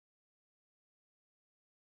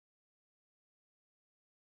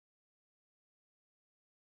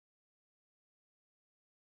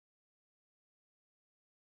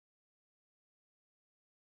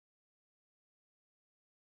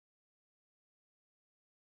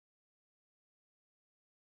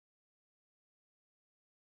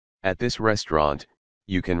At this restaurant,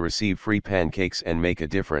 you can receive free pancakes and make a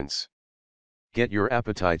difference. Get your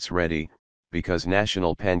appetites ready, because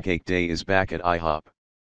National Pancake Day is back at IHOP.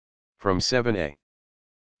 From 7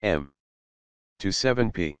 a.m. to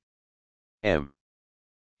 7 p.m.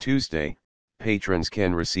 Tuesday, patrons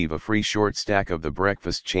can receive a free short stack of the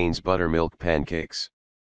breakfast chain's buttermilk pancakes.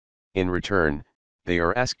 In return, they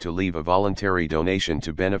are asked to leave a voluntary donation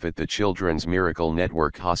to benefit the Children's Miracle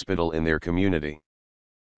Network Hospital in their community.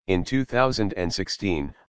 In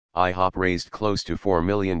 2016, IHOP raised close to $4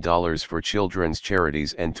 million for children's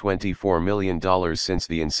charities and $24 million since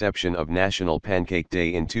the inception of National Pancake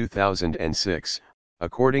Day in 2006,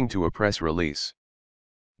 according to a press release.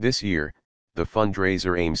 This year, the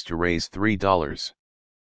fundraiser aims to raise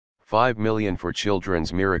 $3.5 million for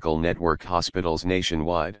Children's Miracle Network hospitals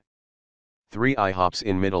nationwide. 3 IHOPs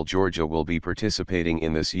in Middle Georgia will be participating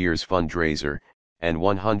in this year's fundraiser, and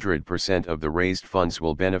 100% of the raised funds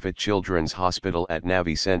will benefit Children's Hospital at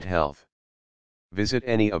Navicent Health. Visit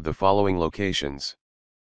any of the following locations: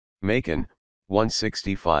 Macon,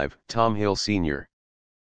 165 Tom Hill Sr.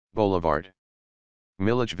 Boulevard,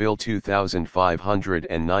 Milledgeville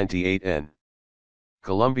 2598 N.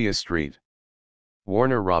 Columbia Street,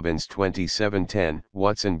 Warner Robins 2710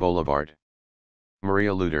 Watson Boulevard,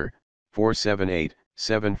 Maria Luter,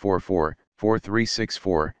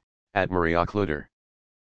 478-744-4364, at Maria Kluter.